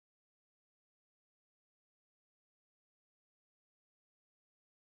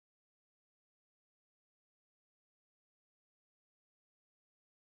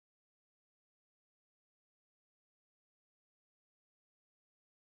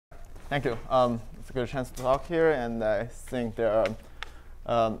Thank you. It's a good chance to talk here, and I think there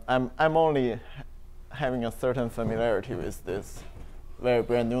are, I'm only having a certain familiarity with this very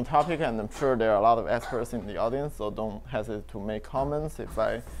brand new topic, and I'm sure there are a lot of experts in the audience, so don't hesitate to make comments if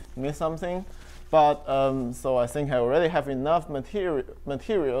I miss something. But so I think I already have enough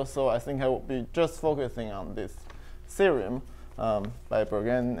material, so I think I will be just focusing on this theorem by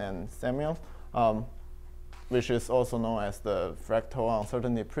Bergen and Samuel, which is also known as the fractal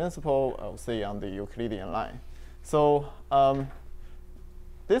uncertainty principle, I'll say on the Euclidean line. So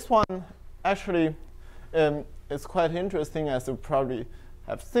this one actually is quite interesting, as you probably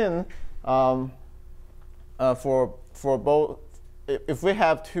have seen. For both, if we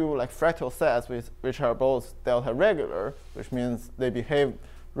have two like fractal sets which are both delta regular, which means they behave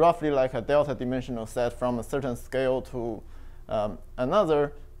roughly like a delta dimensional set from a certain scale to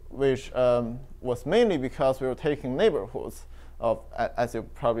another, which was mainly because we were taking neighborhoods of, as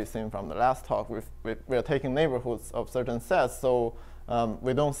you've probably seen from the last talk, we're taking neighborhoods of certain sets, so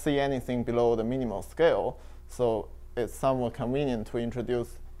we don't see anything below the minimal scale. So it's somewhat convenient to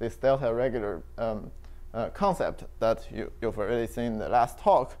introduce this delta regular concept that you've already seen in the last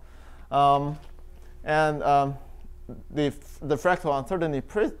talk. The fractal uncertainty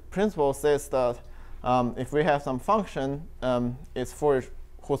principle says that if we have some function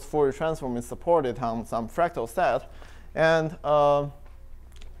whose Fourier transform is supported on some fractal set, and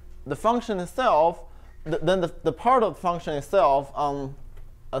the function itself, then the part of the function itself on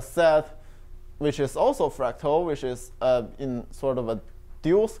a set which is also fractal, which is in sort of a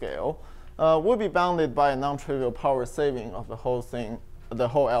dual scale, will be bounded by a non-trivial power saving of the whole thing, the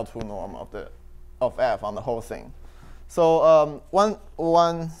whole L2 norm of f on the whole thing. So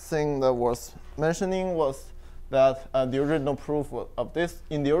one thing that was mentioning was that the original proof of this,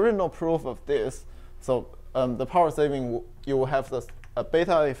 in the original proof of this, so the power saving, you will have this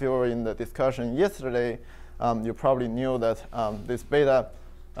beta. If you were in the discussion yesterday, you probably knew that this beta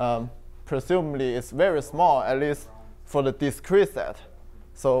presumably is very small, at least for the discrete set.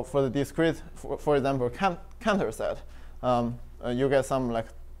 So for the discrete, for example, Cantor set, you get some like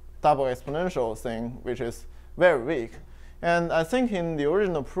double exponential thing, which is very weak. And I think in the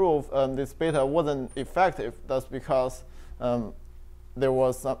original proof, this beta wasn't effective. That's because there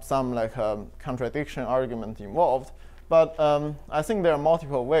was some like contradiction argument involved. But I think there are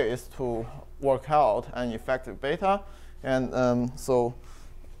multiple ways to work out an effective beta. And so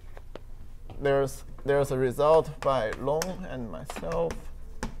there's a result by Long and myself,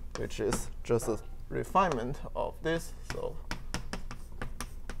 which is just a refinement of this. So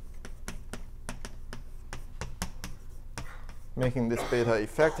making this beta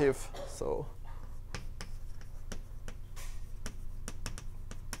effective. So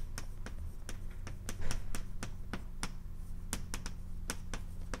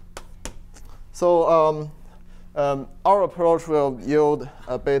our approach will yield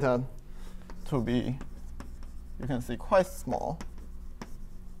a beta to be, you can see, quite small.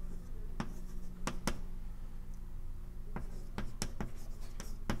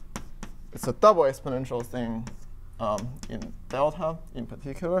 It's a double exponential thing in delta in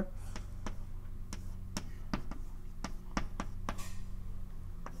particular.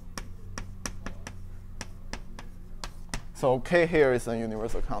 So k here is a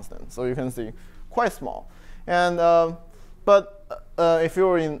universal constant. So you can see quite small. And but if you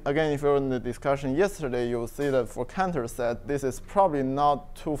were in the discussion yesterday, you'll see that for Cantor set, this is probably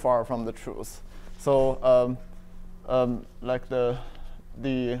not too far from the truth. So like the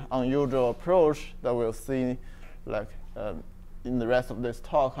unusual approach that we'll see like in the rest of this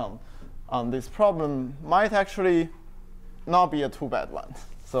talk on this problem might actually not be a too bad one.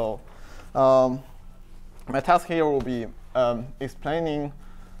 So my task here will be explaining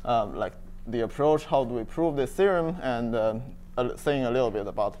like the approach, how do we prove this theorem, and saying a little bit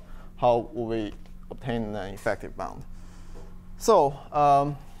about how we obtain an effective bound. So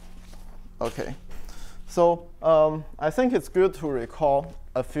OK. So I think it's good to recall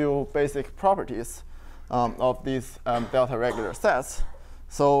a few basic properties of these delta regular sets.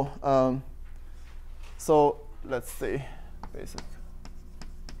 So let's see basic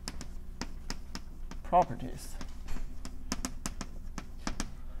properties.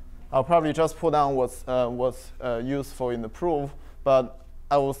 I'll probably just put down what's useful in the proof, but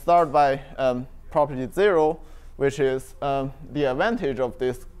I will start by property 0, which is the advantage of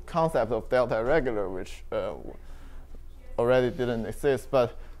this concept of delta regular, which already didn't exist.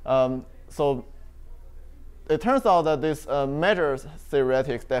 But so it turns out that this measures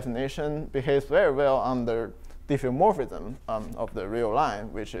theoretic definition behaves very well under diffeomorphism of the real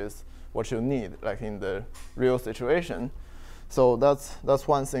line, which is what you need like in the real situation. So that's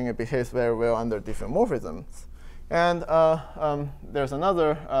one thing. It behaves very well under different morphisms. And there's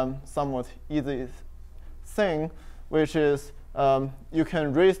another somewhat easy thing, which is you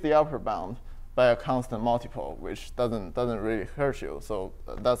can raise the upper bound by a constant multiple, which doesn't really hurt you. So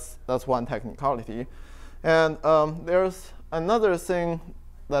that's one technicality. And there's another thing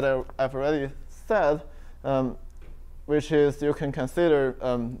that I've already said, which is you can consider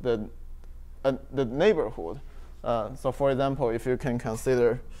the neighborhood. So for example, if you can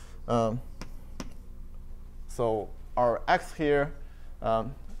consider, so our x here,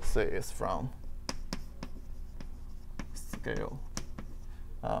 say is from scale,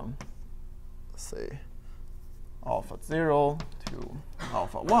 say alpha 0 to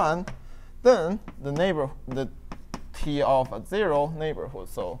alpha 1, then the t alpha 0 neighborhood,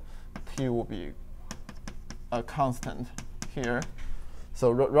 so t will be a constant here,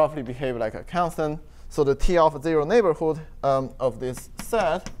 so roughly behave like a constant. So the t alpha 0 neighborhood of this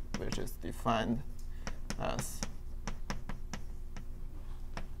set, which is defined as,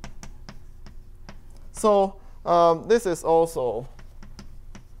 so this is also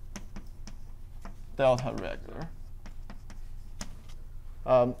delta regular,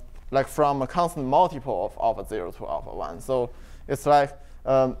 like from a constant multiple of alpha 0 to alpha 1. So it's like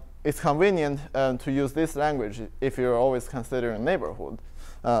it's convenient to use this language if you're always considering neighborhoods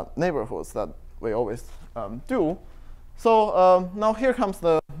that we always do. So now here comes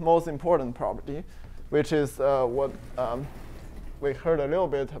the most important property, which is what we heard a little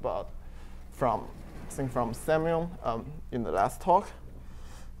bit about from, I think, from Samuel in the last talk,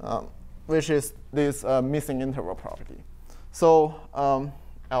 which is this missing interval property. So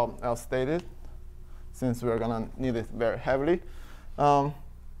I'll state it, since we're going to need it very heavily.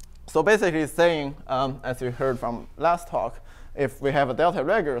 So basically it's saying, as you heard from last talk, if we have a delta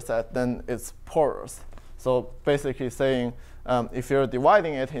regular set, then it's porous. So basically saying if you're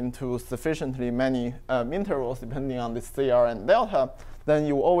dividing it into sufficiently many intervals depending on the CR and delta, then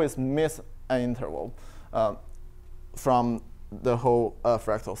you always miss an interval from the whole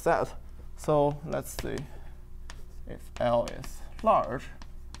fractal set. So let's see if L is large.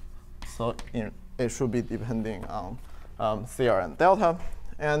 So it should be depending on CR and delta.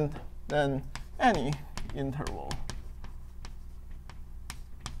 And then any interval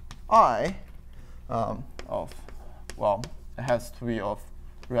I of, well, it has to be of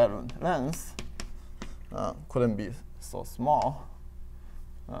relevant length, couldn't be so small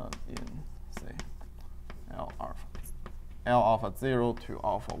in, say, L alpha 0 to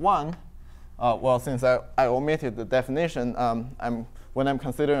alpha 1. Well, since I omitted the definition, when I'm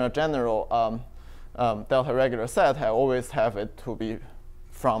considering a general delta regular set, I always have it to be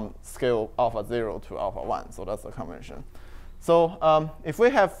from scale alpha 0 to alpha 1. So that's the convention. So if we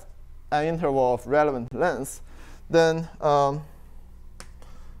have an interval of relevant length, then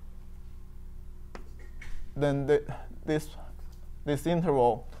this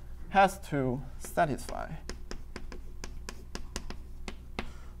interval has to satisfy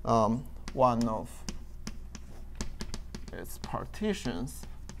one of its partitions.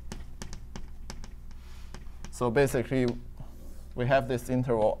 So basically, we have this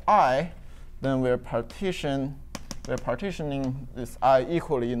interval I, then we're partitioning this I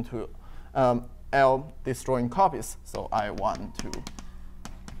equally into L destroying copies. So I1 to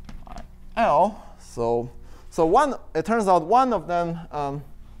L. So one, it turns out one of them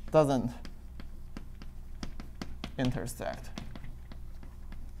doesn't intersect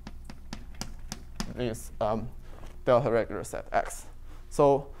this delta regular set X.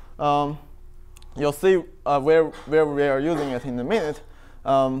 So you'll see where we are using it in a minute.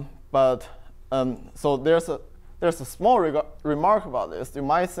 But so there's a small remark about this. You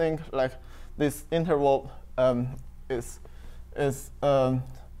might think like this interval is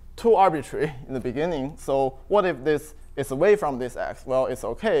too arbitrary in the beginning. So what if this is away from this X? Well, it's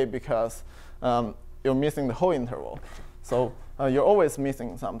OK because you're missing the whole interval. So you're always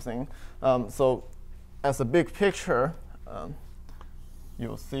missing something. So as a big picture,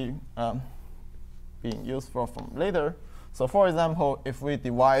 you'll see being useful from later. So for example, if we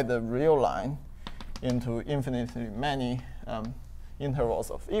divide the real line into infinitely many intervals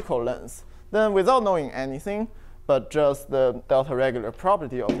of equal length, then without knowing anything, but just the delta regular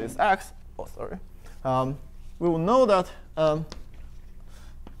property of this X, we will know that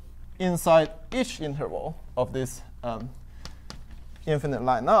inside each interval of this infinite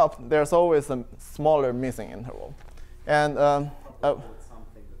line up, there's always a smaller missing interval. And with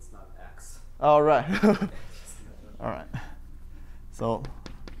something that's not X. All right. All right. So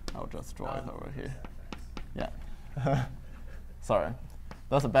I'll just draw it over here. Yeah. Sorry.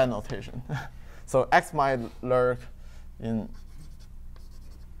 That's a bad notation. So X might lurk in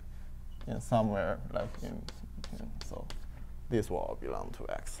somewhere like so this will all belong to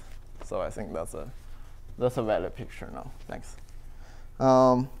X. So I think that's a valid picture now. Thanks.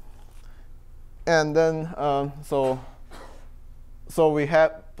 And then so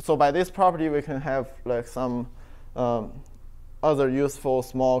by this property we can have like some other useful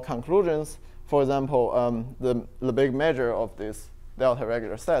small conclusions. For example, the big measure of this delta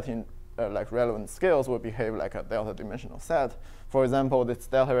regular set in like relevant scales will behave like a delta dimensional set. For example, this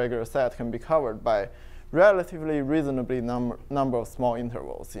delta regular set can be covered by relatively reasonably number of small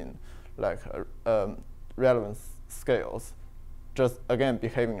intervals in like relevant scales, just again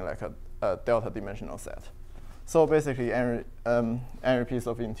behaving like a delta dimensional set. So basically, any piece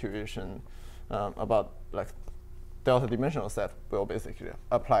of intuition about like delta dimensional set will basically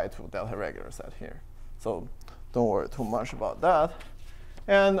apply to delta regular set here. So don't worry too much about that.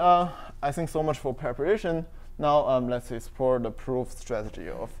 And I think so much for preparation. Now let's explore the proof strategy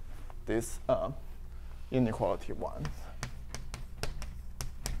of this inequality one.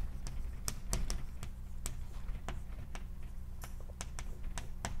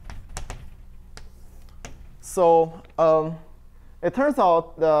 So it turns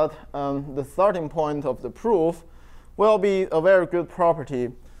out that the starting point of the proof will be a very good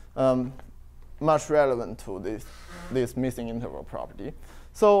property, much relevant to this missing interval property.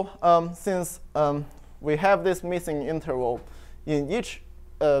 So since we have this missing interval in each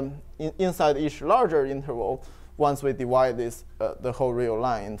inside each larger interval, once we divide this the whole real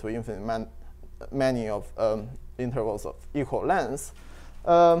line into infinite many of intervals of equal length,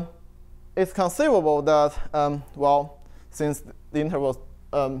 it's conceivable that well, since the intervals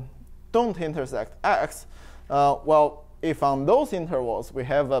don't intersect X, well, if on those intervals we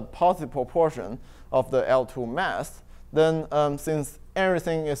have a positive proportion of the L2 mass, then since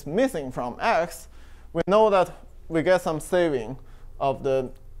everything is missing from X, we know that we get some saving of the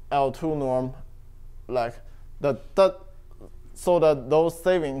L2 norm, like so that those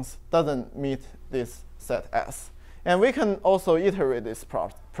savings doesn't meet this set S. And we can also iterate this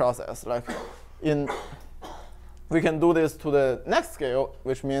process. Like we can do this to the next scale,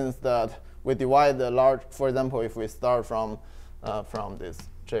 which means that we divide the large. For example, if we start from this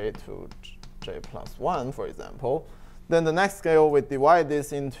j to j plus 1, for example, then the next scale we divide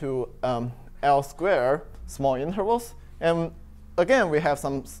this into L square small intervals, and again we have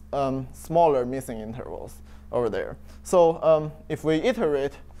some smaller missing intervals over there. So if we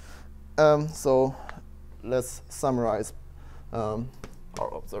iterate, so let's summarize our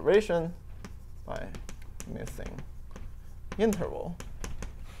observation by missing interval.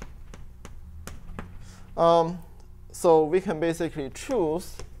 So we can basically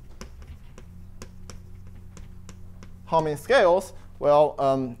choose how many scales.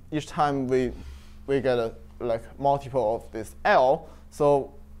 Well, each time we get a like multiple of this L.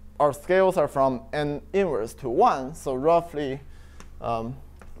 So our scales are from n inverse to 1. So roughly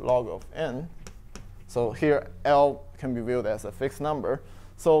log of n. So here L can be viewed as a fixed number.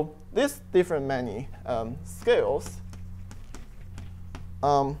 So these different many scales,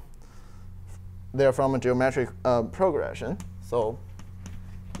 they're from a geometric progression. So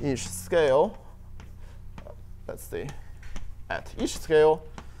each scale, let's see, at each scale,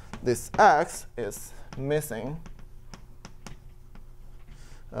 this X is missing.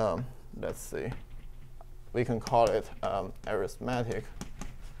 Let's see, we can call it arithmetic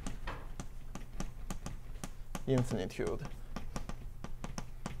infinitude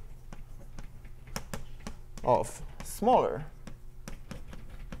of smaller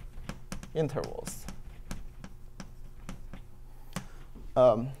intervals.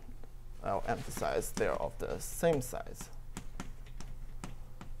 I'll emphasize they're of the same size.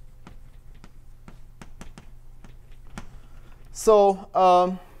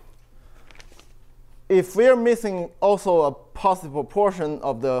 So if we're missing also a possible portion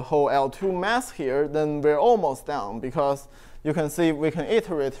of the whole L2 mass here, then we're almost down, because you can see we can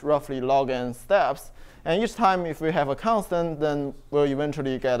iterate roughly log n steps. And each time if we have a constant, then we'll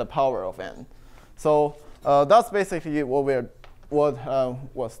eventually get a power of n. So that's basically what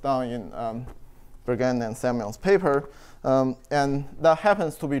was done in Bergen and Samuel's paper. And that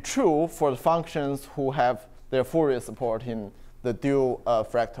happens to be true for the functions who have their Fourier support in the dual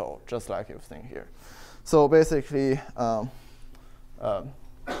fractal, just like you've seen here. So basically,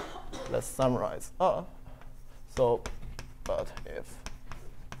 let's summarize. So, but if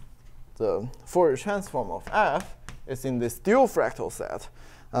the Fourier transform of f is in this dual fractal set,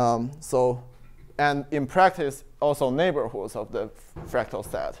 and in practice also neighborhoods of the fractal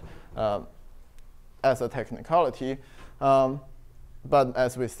set as a technicality. But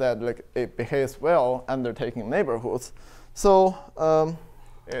as we said, like it behaves well under taking neighborhoods. So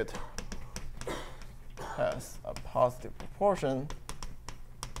it has a positive proportion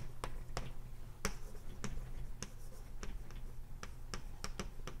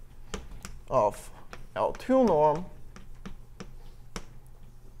of L2 norm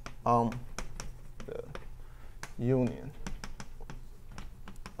on the union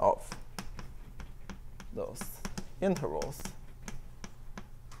of those intervals.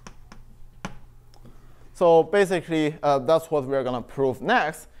 So basically, that's what we're going to prove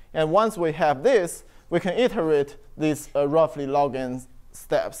next. And once we have this, we can iterate these roughly log n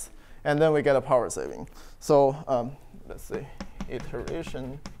steps, and then we get a power saving. So let's see,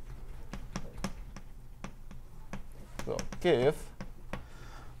 iteration will give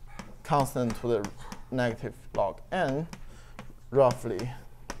constant to the negative log n, roughly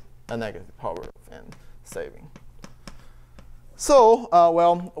a negative power of n saving. So,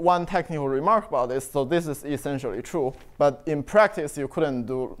 well, one technical remark about this. So this is essentially true, but in practice you couldn't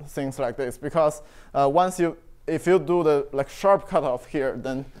do things like this because if you do the sharp cutoff here,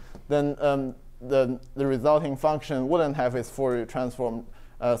 then the resulting function wouldn't have its Fourier transform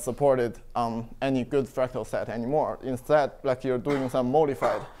supported on any good fractal set anymore. Instead, you're doing some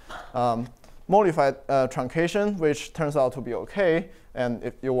modified truncation, which turns out to be OK. And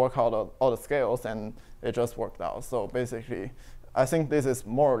if you work out all the scales, and it just worked out. So basically, I think this is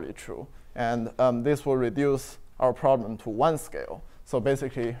morally true. And this will reduce our problem to one scale. So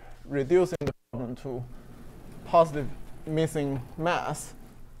basically, reducing the problem to positive missing mass,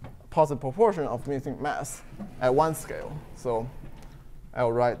 positive proportion of missing mass at one scale. So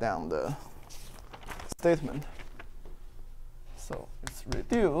I'll write down the statement. So it's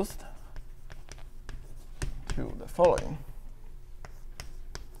reduced to the following.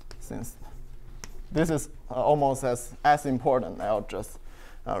 Since this is almost as important, I'll just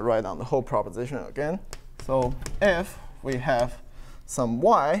write down the whole proposition again. So if we have some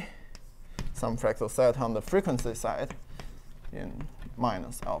y, some fractal set on the frequency side in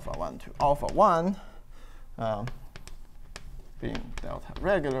minus alpha 1 to alpha 1, being delta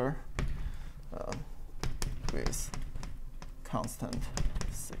regular with constant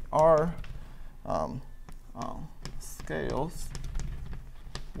CR on scales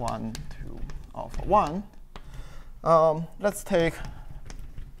 1 to alpha 1. Let's take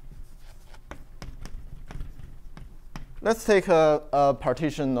a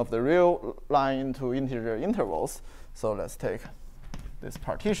partition of the real line into integer intervals. So let's take this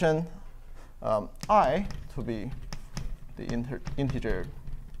partition I to be the integer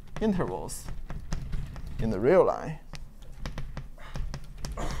intervals in the real line.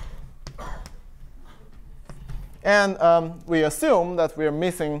 And we assume that we are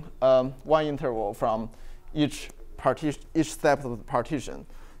missing one interval from each step of the partition.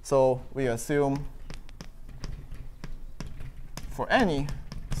 So we assume for any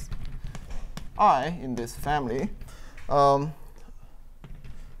I in this family,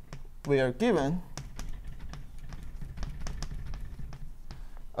 we are given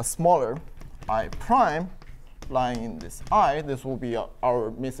a smaller I prime lying in this I. This will be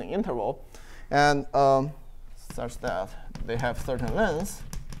our missing interval. And such that they have certain lengths.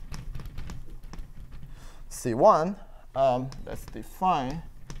 C1, let's define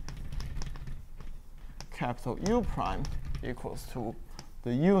capital U prime equals to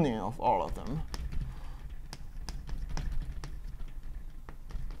the union of all of them.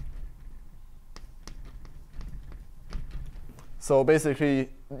 So basically,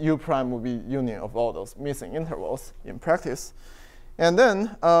 U prime will be union of all those missing intervals in practice. And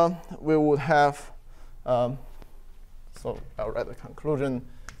then we would have so I'll write the conclusion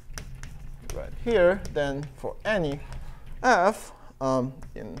right here. Then for any f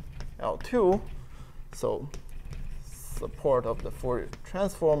in L2, so support of the Fourier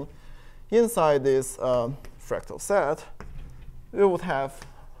transform inside this fractal set, we would have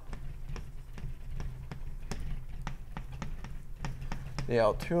the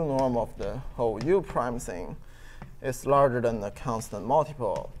L2 norm of the whole U prime thing is larger than the constant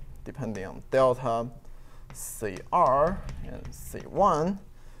multiple depending on delta CR and C1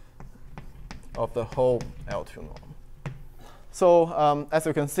 of the whole L2 norm. So as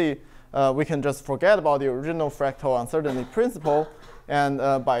you can see, we can just forget about the original fractal uncertainty principle. And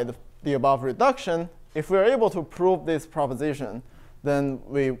by the above reduction, if we're able to prove this proposition, then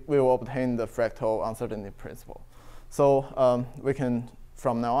we will obtain the fractal uncertainty principle. So we can,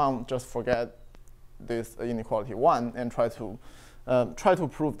 from now on, just forget this inequality 1 and try to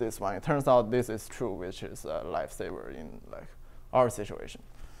prove this one. It turns out this is true, which is a lifesaver in our situation.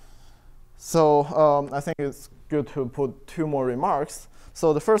 So I think it's good to put two more remarks.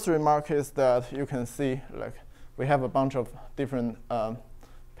 So the first remark is that you can see we have a bunch of different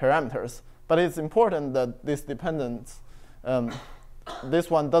parameters. But it's important that this dependence, this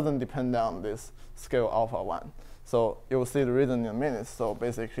one doesn't depend on this scale alpha 1. So you'll see the reason in a minute. So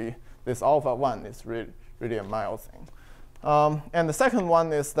basically, this alpha 1 is really a mild thing. And the second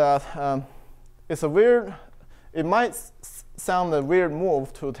one is that it's a weird, it might sound a weird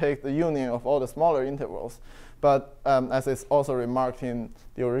move to take the union of all the smaller intervals. But as is also remarked in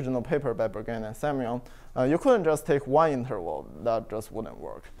the original paper by Bergen and Semyon, you couldn't just take one interval. That just wouldn't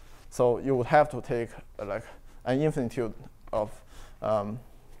work. So you would have to take like an infinitude of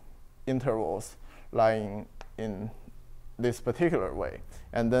intervals lying in this particular way.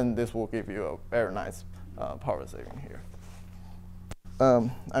 And then this will give you a very nice power saving here.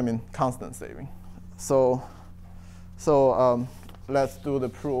 I mean, constant saving. So let's do the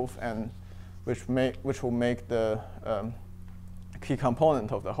proof, and which will make the key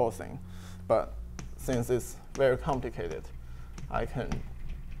component of the whole thing. But since it's very complicated, I can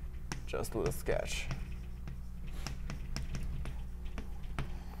just do the sketch.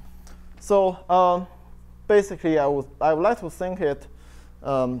 So basically, I would like to think it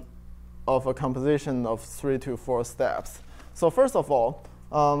of a composition of 3 to 4 steps. So first of all,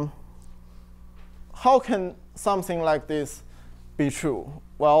 how can something like this be true?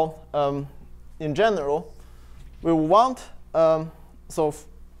 Well, in general, we want, so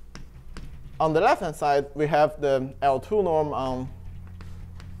on the left-hand side, we have the L2 norm on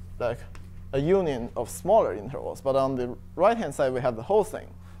like a union of smaller intervals. But on the right-hand side, we have the whole thing.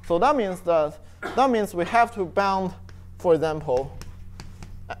 So that means we have to bound, for example,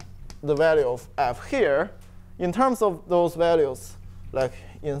 the value of f here in terms of those values like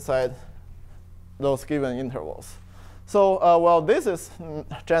inside those given intervals. So well, this is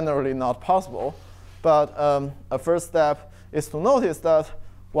generally not possible. But a first step is to notice that,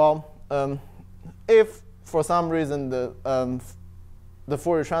 well, if for some reason the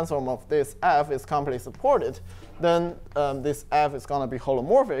Fourier transform of this f is completely supported, then this f is going to be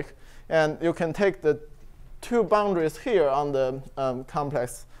holomorphic. And you can take the 2 boundaries here on the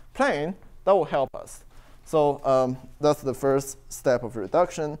complex plane. That will help us. So that's the first step of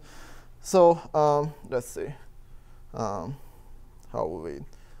reduction. So let's see. How will we?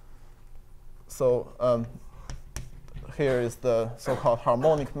 So here is the so-called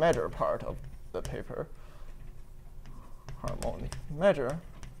harmonic measure part of the paper. Harmonic measure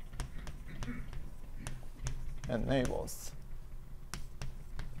enables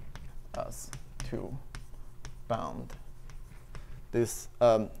us to bound this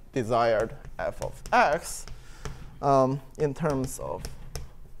desired f of x in terms of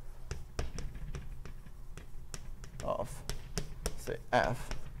say f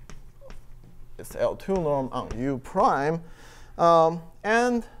is L2 norm on U prime,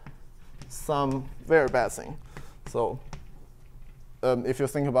 and some very bad thing. So if you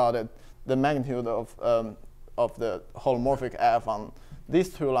think about it, the magnitude of the holomorphic f on these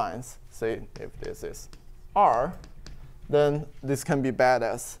 2 lines, say if this is r, then this can be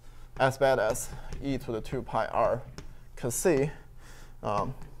as bad as e to the 2 pi r cos c,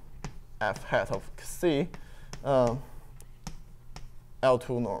 f hat of c,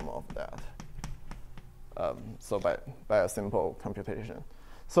 L2 norm of that. So by a simple computation.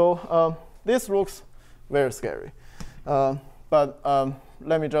 So this looks very scary. But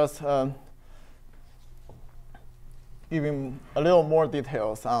let me just give him a little more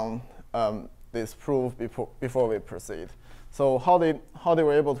details on this proof before we proceed. So how they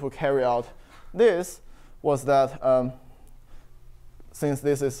were able to carry out this was that since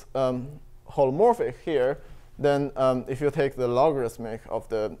this is holomorphic here, then if you take the logarithmic of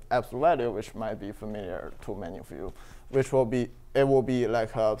the absolute value, which might be familiar to many of you, it will be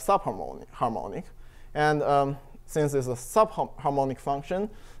like a subharmonic. And since it's a subharmonic function,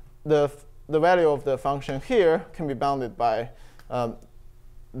 the value of the function here can be bounded by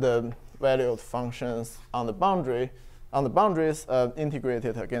the value of functions on the boundaries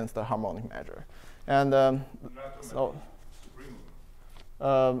integrated against the harmonic measure. And so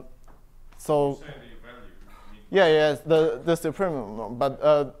yeah, the supreme norm.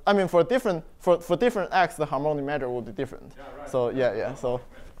 But I mean, for different x, the harmonic measure will be different. Yeah, right. So yeah. So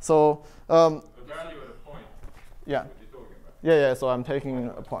the value at a point. Yeah. What you're talking about. Yeah. So I'm taking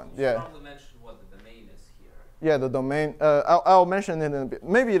a point. Yeah. Probably mention what the domain is here. Yeah, the domain. I'll mention it in a bit.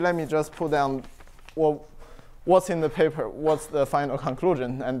 Maybe let me just put down what's in the paper, what's the final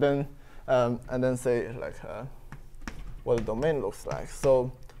conclusion, and then say like what the domain looks like.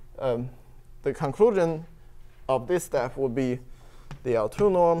 So the conclusion of this step would be the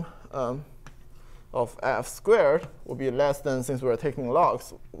L2 norm of f squared will be less than, since we're taking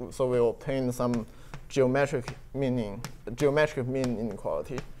logs, so we'll obtain some geometric mean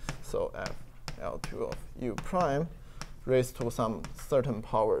inequality. So f L2 of u prime raised to some certain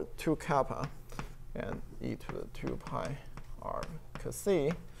power 2 kappa and e to the 2 pi r cos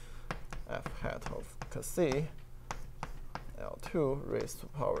c f hat of cos c L2 raised to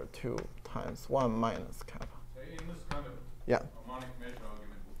power 2 times 1 minus kappa. So in this kind of harmonic measure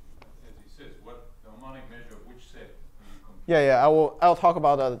argument, as he says, what the harmonic measure of which set do you compute? Yeah. I'll talk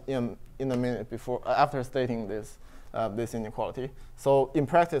about that in a minute before after stating this this inequality. So in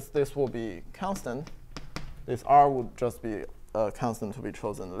practice, this will be constant. This r would just be a constant to be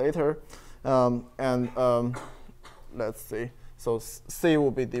chosen later, let's see. So c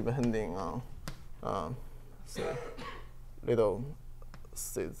will be depending on say little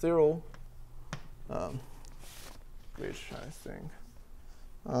c0, which I think,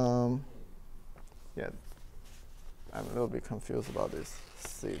 yeah, I'm a little bit confused about this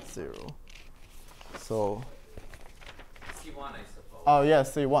c0. So C1, I suppose. oh yeah,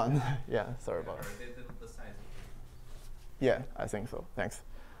 c1. Yeah, sorry about that. The size of it. Yeah, I think so. Thanks.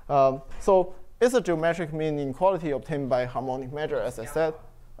 So it's a geometric mean inequality obtained by harmonic measure, as I said.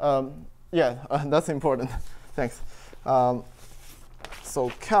 Yeah, that's important. Thanks.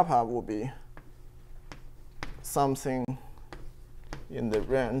 So kappa will be something in the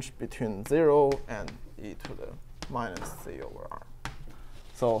range between 0 and e to the minus c over r.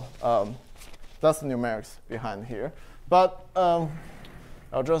 So that's the numerics behind here. But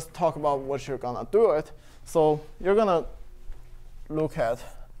I'll just talk about what you're going to do it. So you're going to look at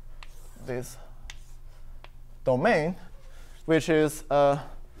this domain, which is a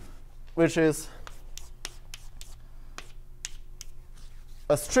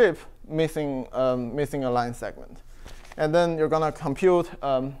strip missing a line segment. And then you're going to compute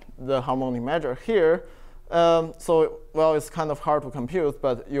the harmonic measure here. So, well, it's kind of hard to compute,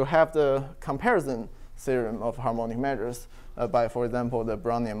 but you have the comparison theorem of harmonic measures by, for example, the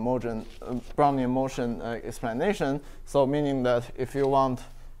Brownian motion explanation. So meaning that if you want,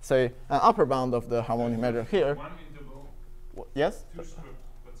 say, an upper bound of the harmonic measure here. One interval. Yes? Two strip.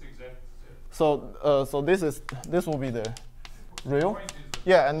 What's the exact set? So this will be the real. Point is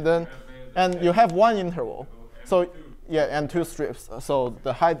Yeah, and you have one interval. So yeah, and 2 strips. So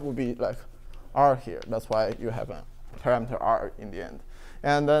the height will be like r here. That's why you have a parameter r in the end.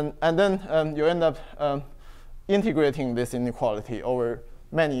 And then you end up integrating this inequality over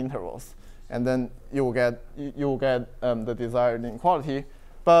many intervals, and then you will get the desired inequality.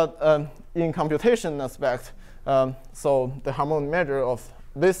 But in computation aspect, so the harmonic measure of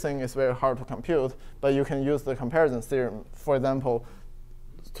this thing is very hard to compute. But you can use the comparison theorem, for example,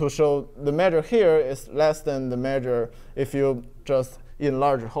 to show the measure here is less than the measure if you just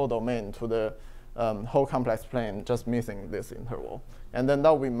enlarge the whole domain to the whole complex plane, just missing this interval. And then that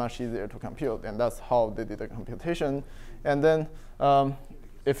will be much easier to compute. And that's how they did the computation. And then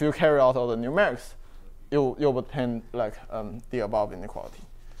if you carry out all the numerics, you'll obtain like the above inequality.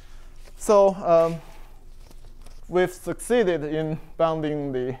 So we've succeeded in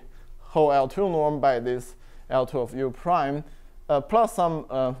bounding the whole L2 norm by this L2 of u prime, plus some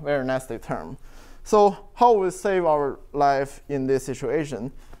very nasty term. So how we save our life in this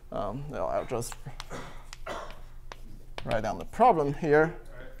situation? I'll just write down the problem here.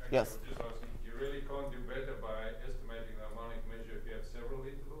 Yes? Just asking, you really can't do better by estimating the harmonic measure if you have several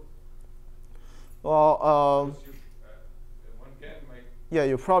intervals? Well, One can make. yeah,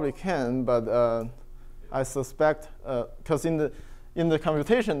 you probably can, but I suspect, because in the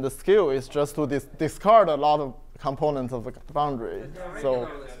computation, the skill is just to discard a lot of components of the boundary. So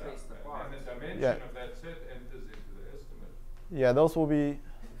Regularly spaced apart. And the dimension Yeah. of that set enters into the estimate. yeah, those will be.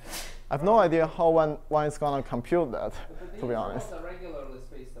 I have no idea how one is going to compute that, to be honest. The intervals are regularly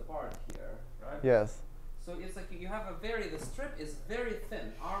spaced apart here. Right? Yes. So it's like you have the strip is very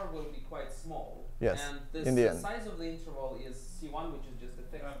thin. R will be quite small. Yes, And in the the end. size of the interval is C1, which is just a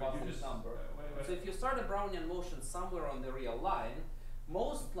fixed But you positive just, number. wait. So if you start a Brownian motion somewhere on the real line,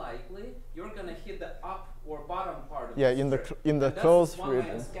 most likely you're going to hit the up or bottom part of Yeah, the in the strip. in the And that's closed 1 region.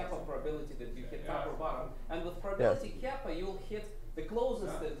 minus kappa probability that you hit Yeah. top or bottom. And with probability kappa, you'll hit the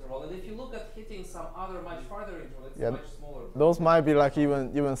closest interval. And if you look at hitting some other much farther interval, it's Yeah, much smaller. Those might be like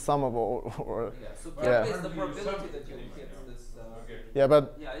even summable or Yeah, so Yeah. kappa is the Currently you probability sum that you'll things, hit yeah. this. Okay. yeah,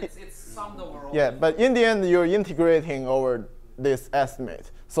 but Yeah, it's summed over all. yeah, but in the end you're integrating over this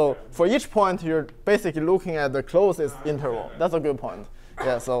estimate. So for each point you're basically looking at the closest interval. That's a good point.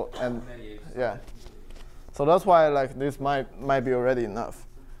 Yeah. So and Many H's. yeah, so that's why like this might be already enough.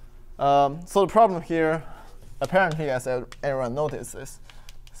 So the problem here, apparently, as everyone notices,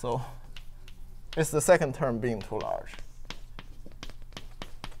 so it's the second term being too large.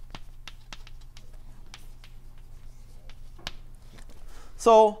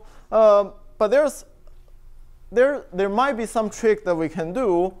 So, but there might be some trick that we can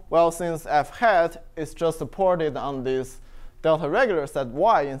do. Well, since f hat is just supported on this delta regular set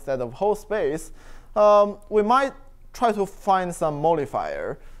y instead of whole space, we might try to find some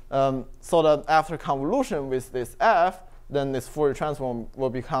modifier so that after convolution with this f, then this Fourier transform will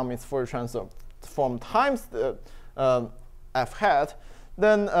become its Fourier transform times the f hat.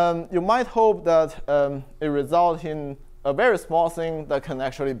 Then you might hope that it results in a very small thing that can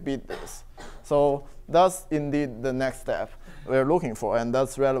actually beat this. So that's indeed the next step we're looking for, and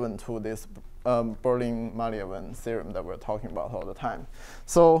that's relevant to this Berlin-Malieven theorem that we're talking about all the time.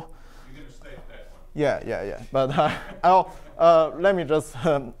 So you're going to state that one. Yeah. But let me just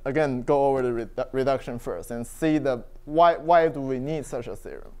again go over the reduction first and see why do we need such a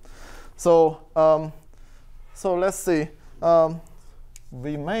theorem. So so let's see.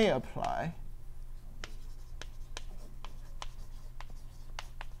 We may apply.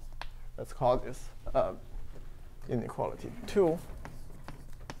 Let's call this inequality 2.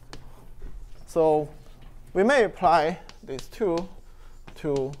 So we may apply these 2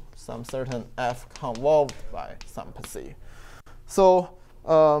 to some certain f convolved by some psi. So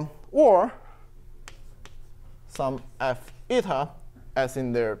or some f eta, as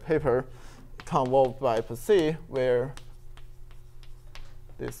in their paper, convolved by psi, where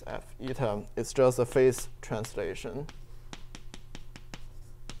this f eta is just a phase translation,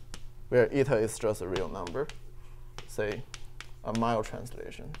 where eta is just a real number, say a mild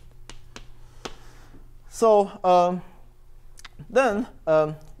translation. So then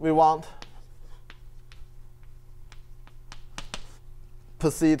we want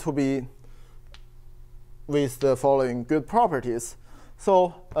psi to be with the following good properties.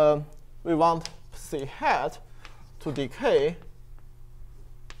 So we want psi hat to decay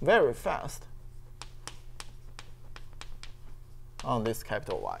very fast on this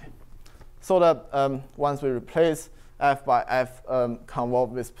capital Y, so that once we replace f by f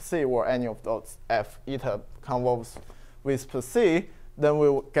convolved with psi, or any of those f eta convolves with psi, then we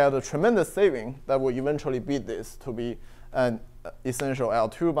will get a tremendous saving that will eventually beat this to be an essential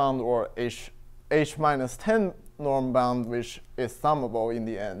L2 bound or H minus 10 norm bound, which is summable in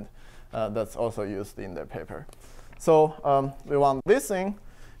the end. That's also used in their paper. So we want this thing.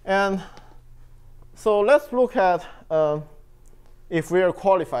 And so let's look at if we are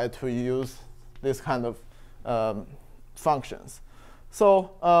qualified to use this kind of functions.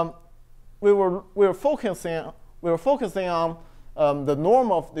 So we were focusing on the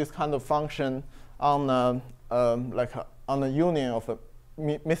norm of this kind of function on on the union of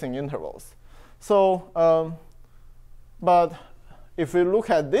missing intervals. So but if we look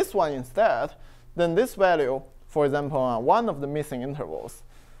at this one instead, then this value, for example, on one of the missing intervals,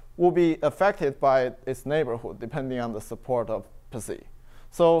 will be affected by its neighborhood depending on the support of psi.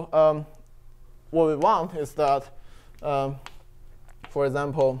 So what we want is that, for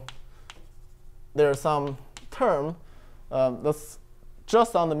example, there's some term that's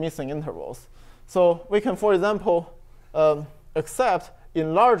just on the missing intervals. So we can, for example, accept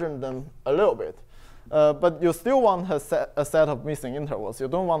enlarging them a little bit. But you still want a set of missing intervals. You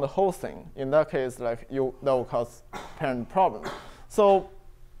don't want the whole thing. In that case, that will cause parent problem. So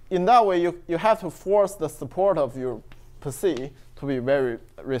in that way, you have to force the support of your psi to be very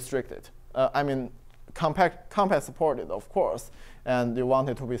restricted. I mean, compact supported, of course. And you want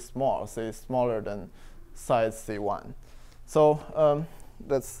it to be small, say smaller than size C1. So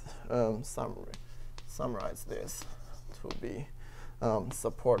let's summarize this to be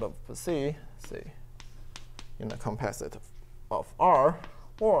support of psi, say, in the composite of R,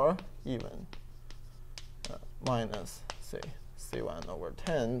 or even minus, say, C1 over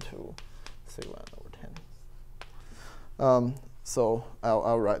 10 to C1 over 10. So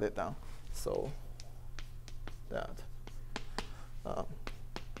I'll write it down. So that the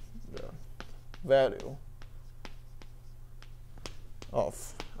value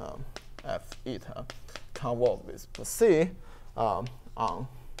of f eta convolved with psi on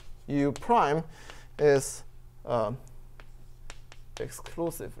U prime is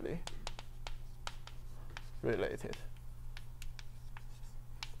exclusively related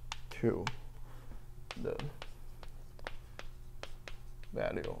to the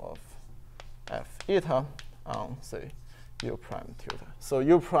value of f eta on, say, U prime tilde. So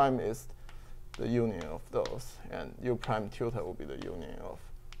U prime is the union of those, and U prime tilde will be the union of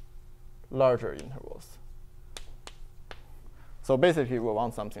larger intervals. So basically, we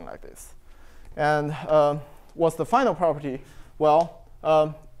want something like this. And what's the final property? Well,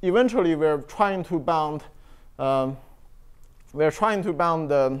 eventually, we're trying to bound the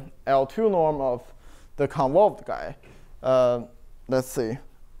L2 norm of the convolved guy, let's see,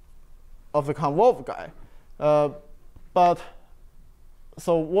 of the convolved guy. But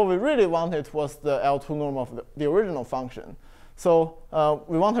so what we really wanted was the L2 norm of the original function. So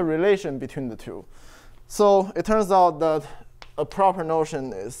we want a relation between the two. So it turns out that a proper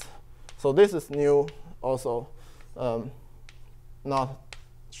notion is, so this is new, also not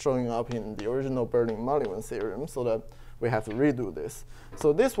showing up in the original Bernoulli-Mulliken theorem, so that we have to redo this.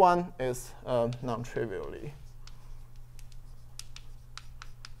 So this one is non-trivially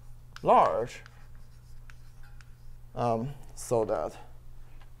large, so that,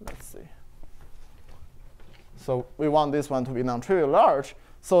 let's see. So we want this one to be non-trivial large,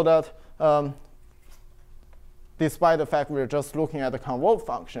 so that despite the fact we're just looking at the convolved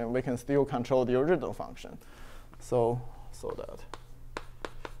function, we can still control the original function. So that.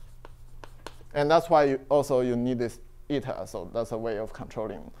 And that's why you need this eta. So that's a way of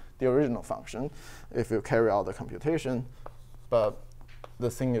controlling the original function if you carry out the computation. But the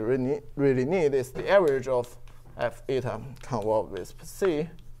thing you really need is the average of f eta convolved with C,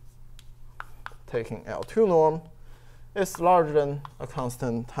 taking L2 norm, is larger than a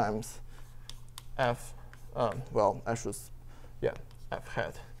constant times f, well, I should, yeah, f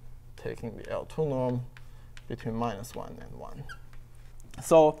hat, taking the L2 norm between -1 and 1.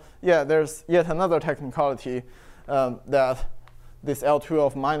 So yeah, there's yet another technicality that this L2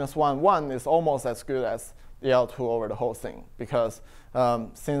 of -1, 1 is almost as good as the L2 over the whole thing, because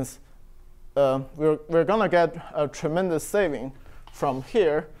since we're going to get a tremendous saving from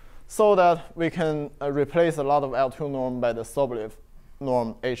here, so that we can replace a lot of L2 norm by the Sobolev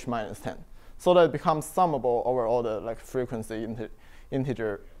norm h minus 10, so that it becomes summable over all the like frequency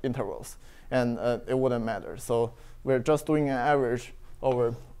integer intervals, and it wouldn't matter. So we're just doing an average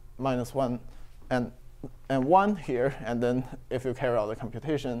over -1 and 1 here, and then if you carry out the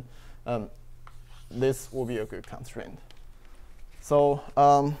computation, this will be a good constraint. So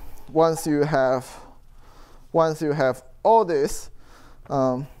once you have all this,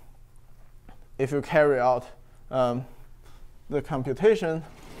 if you carry out the computation,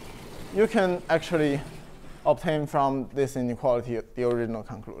 you can actually obtain from this inequality the original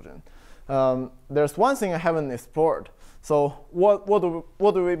conclusion. There's one thing I haven't explored. So what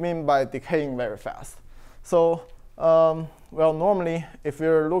do we mean by decaying very fast? So well, normally, if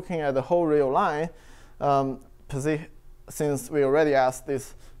you're looking at the whole real line, since we already asked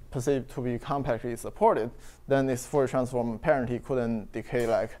this perceived to be compactly supported, then this Fourier transform apparently couldn't decay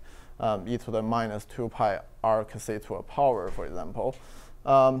like e to the -2 pi r c to a power, for example.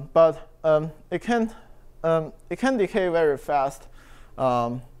 But it can decay very fast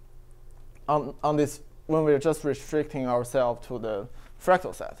on this when we're just restricting ourselves to the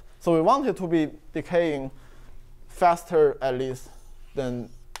fractal set. So we want it to be decaying faster, at least, than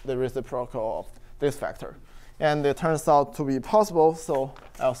the reciprocal of this factor. And it turns out to be possible, so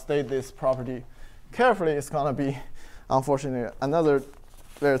I'll state this property carefully. It's going to be, unfortunately, another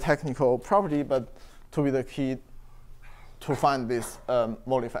very technical property, but to be the key to find this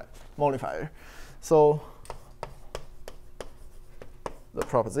modifier. So the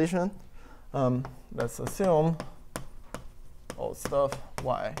proposition, let's assume all stuff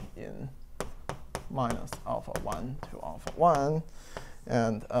y in -α1 to α1,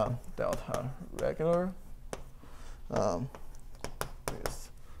 and delta regular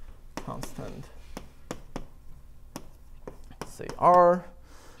with constant CR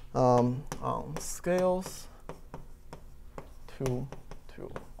on scales 2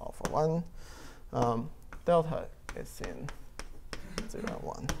 to α1. Delta is in 0 and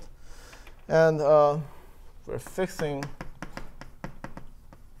 1. And we're fixing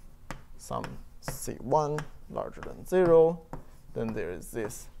some C1 larger than 0. Then there is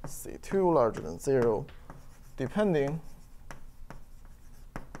this C2 larger than 0, depending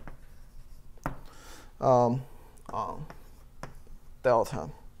on delta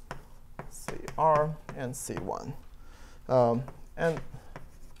CR and C1. And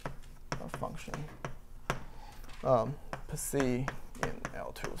a function C in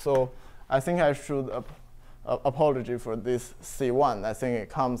L2. So I think I should apology for this C1. I think it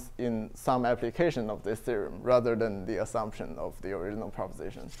comes in some application of this theorem rather than the assumption of the original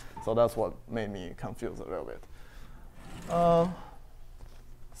proposition. So that's what made me confused a little bit.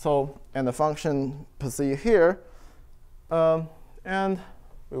 And the function C here, and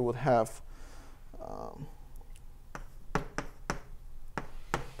we would have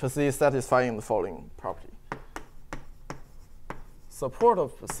C satisfying the following property. Support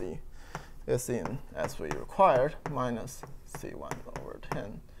of C is in, as we required, minus C1 over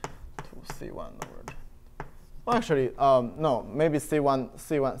 10 to C1 over 10. Well, actually, no, maybe C1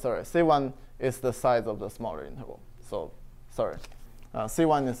 is the size of the smaller interval. So, sorry,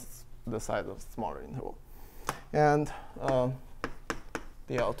 C1 is the size of smaller interval. And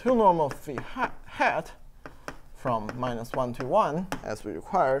the L2 normal phi hat from -1 to 1, as we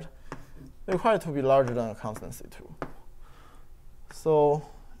required to be larger than a constant C2. So,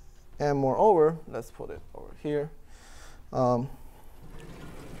 and moreover, let's put it over here.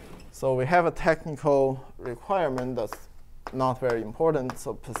 So we have a technical requirement that's not very important.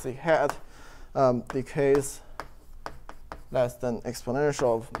 So psi hat decays less than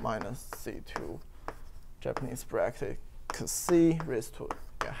exponential of -C2 Japanese bracket c raised to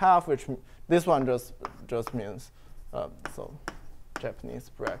a half, which this one just means so Japanese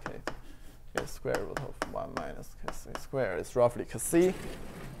bracket is square root of 1 minus c squared. It's roughly c,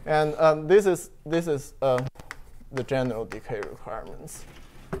 and this is the general decay requirements,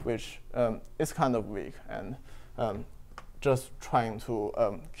 which is kind of weak and just trying to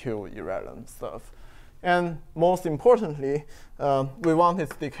kill irrelevant stuff. And most importantly, we want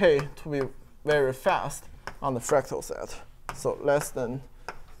its decay to be very fast on the fractal set. So less than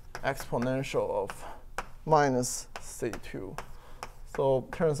exponential of minus C2. So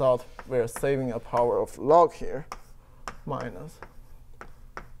turns out we're saving a power of log here, minus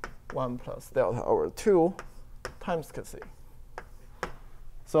 1 plus delta over 2 times kc.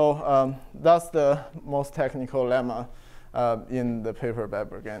 So that's the most technical lemma in the paper by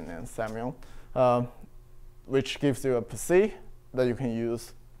Bergen and Samuel, which gives you a psi that you can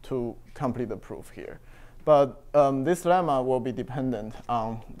use to complete the proof here. But this lemma will be dependent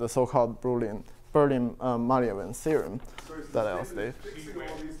on the so-called Berlin-Malevin theorem that I'll state. Fixing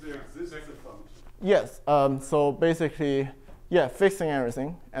all these, there exists a function. Yes. So basically, yeah, fixing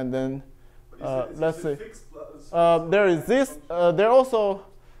everything, and then let's say there is this. There also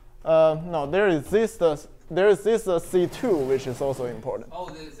no. There is this. There is this C2, which is also important. Oh,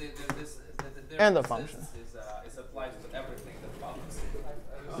 and the function is applied to everything that follows.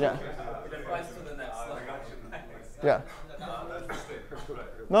 Yeah. It applies to the next level. Yeah.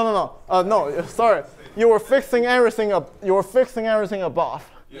 No. No. Sorry. You were fixing everything up. You were fixing everything above.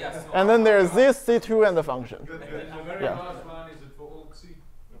 Yes. And then there is this C2 and the function. The very Yeah. last line, is it for all C?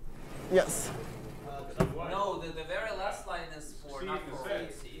 Yes. No, the very last line is for C not in the for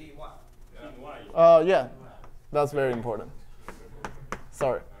set. C. Yeah. That's very important.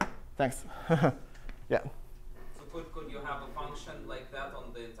 Sorry. Thanks. Yeah. So could you have a function like that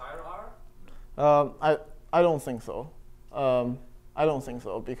on the entire R? I don't think so. I don't think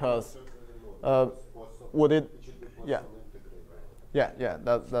so because would it? Yeah. Yeah.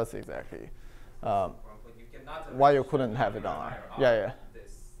 That's exactly why you couldn't have it on R. Yeah.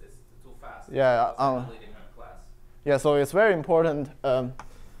 This is too fast. Yeah. Yeah. So it's very important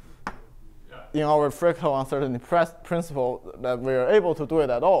in our fractal uncertainty principle that we are able to do it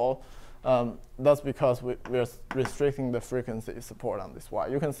at all. That's because we are restricting the frequency support on this y.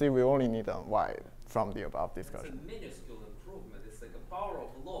 You can see we only need on y from the above discussion. It's a minuscule improvement. It's like a power of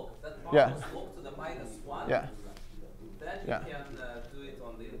log. If that power Yeah. is log to the -1, Yeah. then you can do it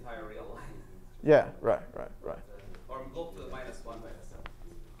on the entire real line. Yeah. Right. Or log to the -1 by itself.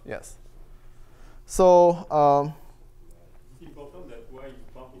 Yes. So It's important that y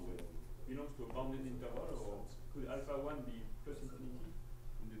belongs to a bounded interval, or could alpha 1 be plus infinity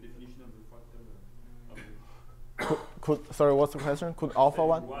in the definition of the fractal? sorry, what's the question? Could alpha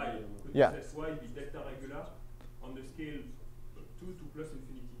 1? Could Yeah. this y be delta regular on the scale 2 to plus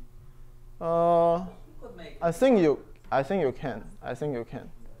infinity? You could make I think you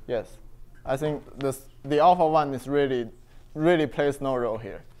can. Yes. I think the alpha 1 is really plays no role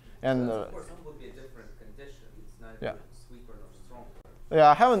here. And of course, it would be a different condition. It's not Yeah. sweeper nor stronger. yeah,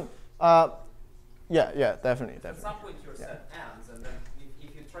 I haven't. Yeah, definitely. At some point, your set ends, and then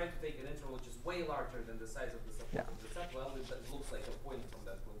if you try to take an interval which is way larger than the size of the support of the set, well, it looks like a point from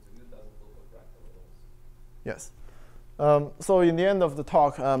that point of view. It doesn't look like fractal at all. Yes. So in the end of the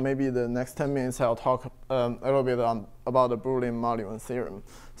talk, maybe the next 10 minutes, I'll talk a little bit about the Berlin-Malevin theorem.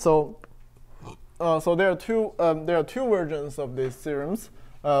 So there are two versions of these theorems.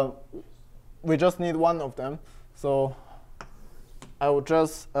 We just need one of them. So I will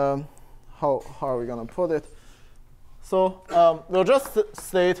just how are we gonna put it? So we'll just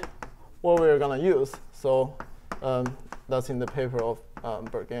state what we're gonna use. So that's in the paper of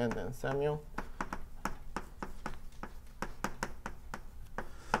Bergen and Samuel.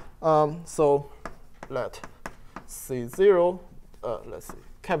 So let C0, let's see,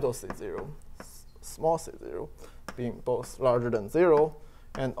 capital C0, small c0, being both larger than 0,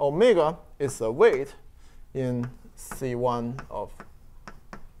 and omega is a weight in C1 of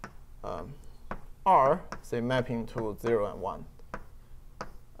R, say mapping to 0 and 1.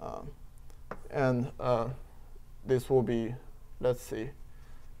 And this will be let's see,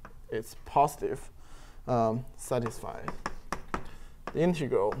 it's positive, satisfy the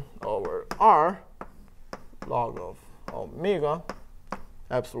integral over r log of omega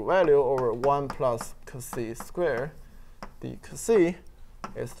absolute value over 1 plus c squared d c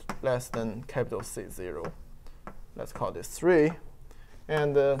is less than capital C0. Let's call this 3.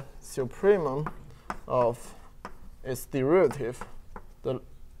 And the supremum of its derivative, the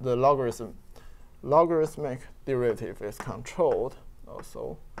logarithmic derivative is controlled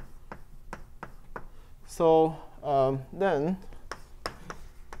also. So then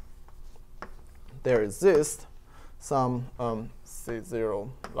there exists some C0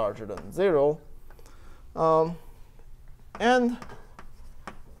 larger than 0 and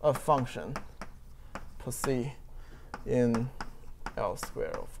a function c in L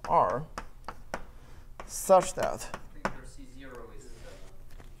squared of R such that I think your C0 is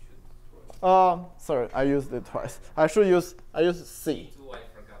sorry, I used it twice. I used C. I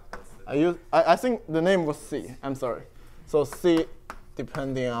forgot that's the I think the name was C. I'm sorry. So C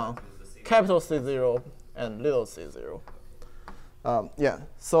depending on capital C0 and little c0. Yeah.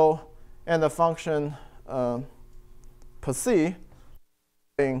 So and the function c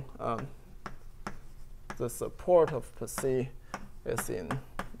being the support of c is in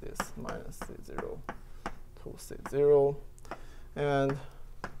this minus c0 to c0, and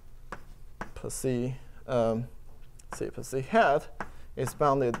c hat is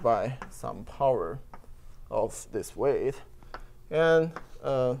bounded by some power of this weight, and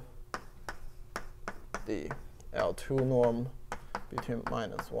the L2 norm between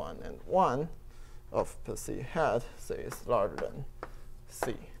 -1 and 1 of c hat is larger than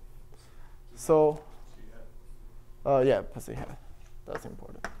c. So yeah, c hat, that's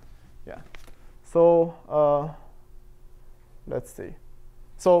important. Yeah. So let's see.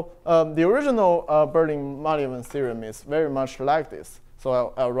 So the original Berlin-Malleven theorem is very much like this.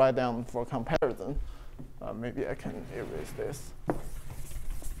 So I'll write down for comparison. Maybe I can erase this.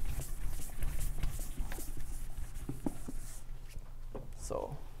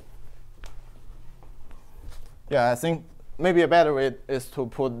 So yeah, I think maybe a better way is to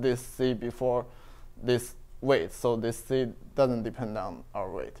put this c before this weight, so this c doesn't depend on our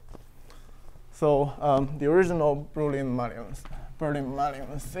weight. So the original Berlin-Malleven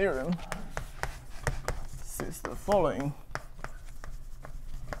theorem says the following.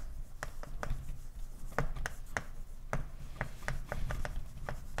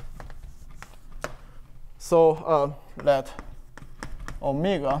 So let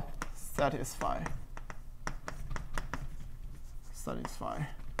omega satisfy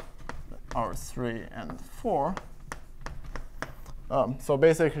R3 and 4. So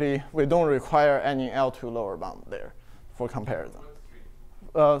basically, we don't require any L2 lower bound there for comparison.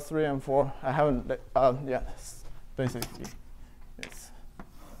 3 and 4, I haven't, yeah, basically, it's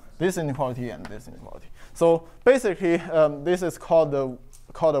this inequality and this inequality. So basically, this is called a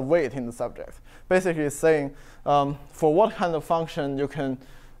weight in the subject. Basically, it's saying for what kind of function you can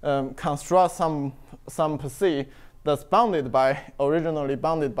construct some c that's originally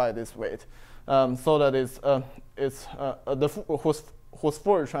bounded by this weight, so that whose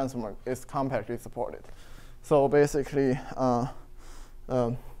Fourier transform is compactly supported. So basically,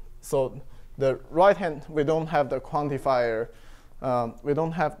 so the right hand, we don't have the quantifier.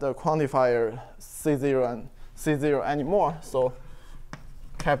 C0 and C0 anymore. So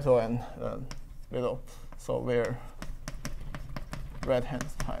capital and little. So where right hand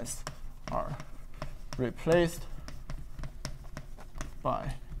sides are replaced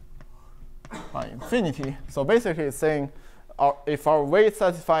by infinity. So basically it's saying if our weight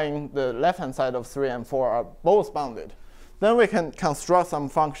satisfying the left-hand side of 3 and 4 are both bounded, then we can construct some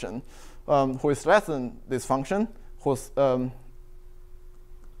function who is less than this function, whose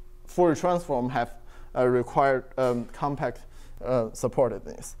Fourier transform have required compact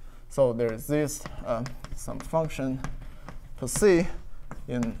supportedness. So there is this some function c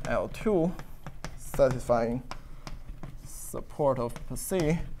in L2 satisfying support of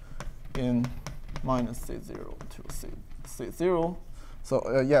c in minus c0 to c0.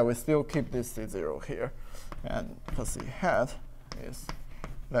 So yeah, we still keep this c0 here, and c hat is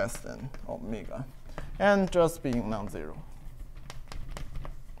less than omega, and just being non-zero.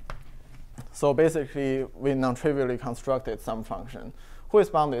 So basically, we non-trivially constructed some function who is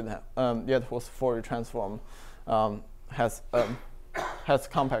bounded, yet whose Fourier transform has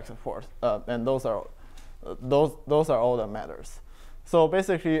compact support, and those are all that matters. So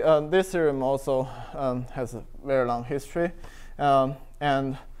basically, this theorem also has a very long history,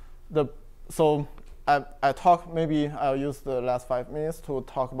 and so Maybe I'll use the last 5 minutes to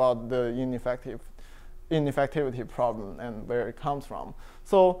talk about the ineffective ineffectivity problem and where it comes from.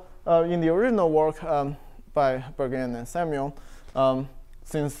 So in the original work by Bergen and Samuel,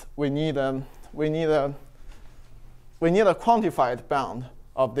 since we need a quantified bound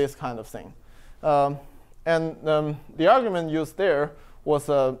of this kind of thing, and the argument used there was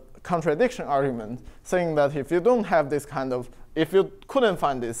a contradiction argument, saying that if you don't have this kind of, if you couldn't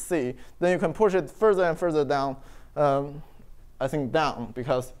find this C, then you can push it further and further down. I think down,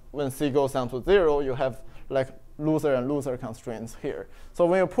 because when C goes down to 0, you have like looser and looser constraints here. So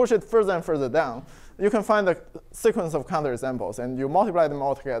when you push it further and further down, you can find a sequence of counterexamples, and you multiply them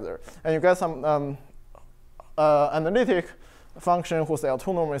all together, and you get some analytic function whose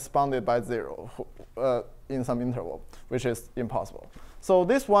L2 norm is bounded by 0 in some interval, which is impossible. So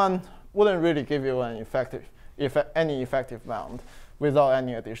this one wouldn't really give you an any effective bound without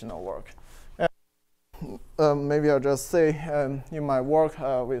any additional work. Maybe I'll just say in my work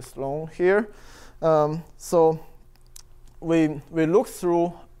with Sloan here, so we looked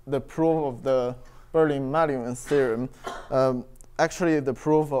through the proof of the Berlin-Malin theorem, actually the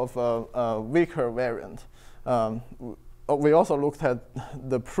proof of a weaker variant. We also looked at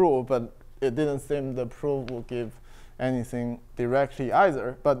the proof, but it didn't seem the proof will give anything directly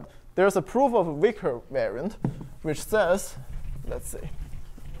either. But there's a proof of a weaker variant, which says, let's see.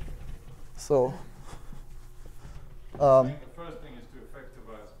 So the first thing is to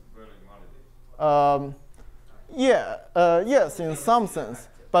effectivize Berlin-Malin. Yes, in some sense.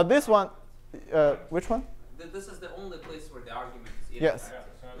 But this one, which one? This is the only place where the argument is yes.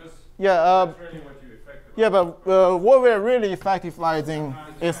 Yeah, so that's really what you effectivize. Yeah, but what we're really effectivizing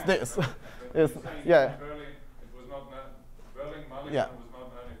is this. Yeah. Berlin-Malin yeah. was not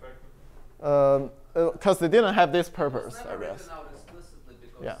non-effective. Because they didn't have this purpose, I written guess. out explicitly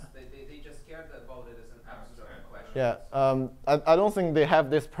because yeah. they just cared about it as an abstract question. Yeah, I don't think they have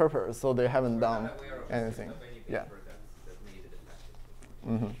this purpose, so they haven't done anything. Yeah.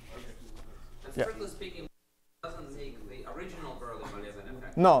 Mm-hmm. And strictly speaking, it doesn't make the original Berlin-Malin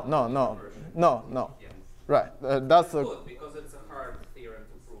effective. No. Yeah. Right. That's good because it's a hard theorem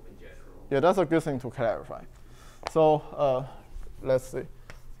to prove in general. Yeah, that's a good thing to clarify. So let's see.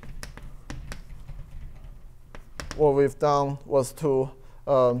 What we've done was to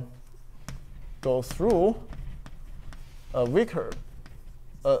go through a weaker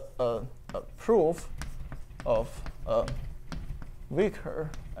a proof of weaker,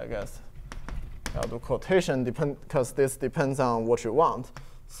 I guess. I'll do quotation because this depends on what you want.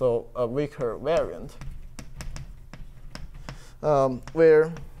 So a weaker variant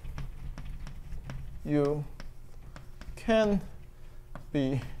where you can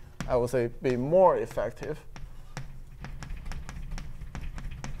be, I would say, be more effective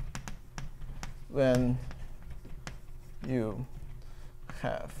when you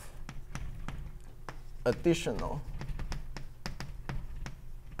have additional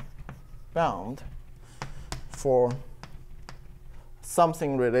bound for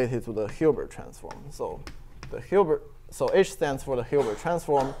something related to the Hilbert transform. So the Hilbert, so H stands for the Hilbert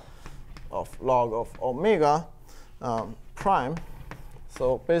transform of log of omega prime.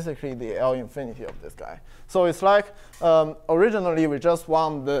 So basically the L infinity of this guy. So it's like originally we just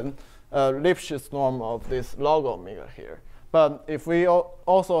want the Lipschitz norm of this log omega here. But if we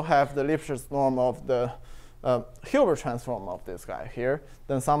also have the Lipschitz norm of the Hilbert transform of this guy here,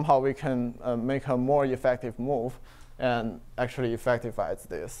 then somehow we can make a more effective move and actually effectivize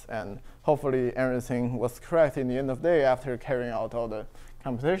this. And hopefully everything was correct in the end of the day after carrying out all the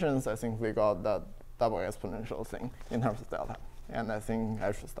computations. I think we got that double exponential thing in terms of delta. And I think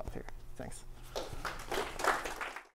I should stop here. Thanks.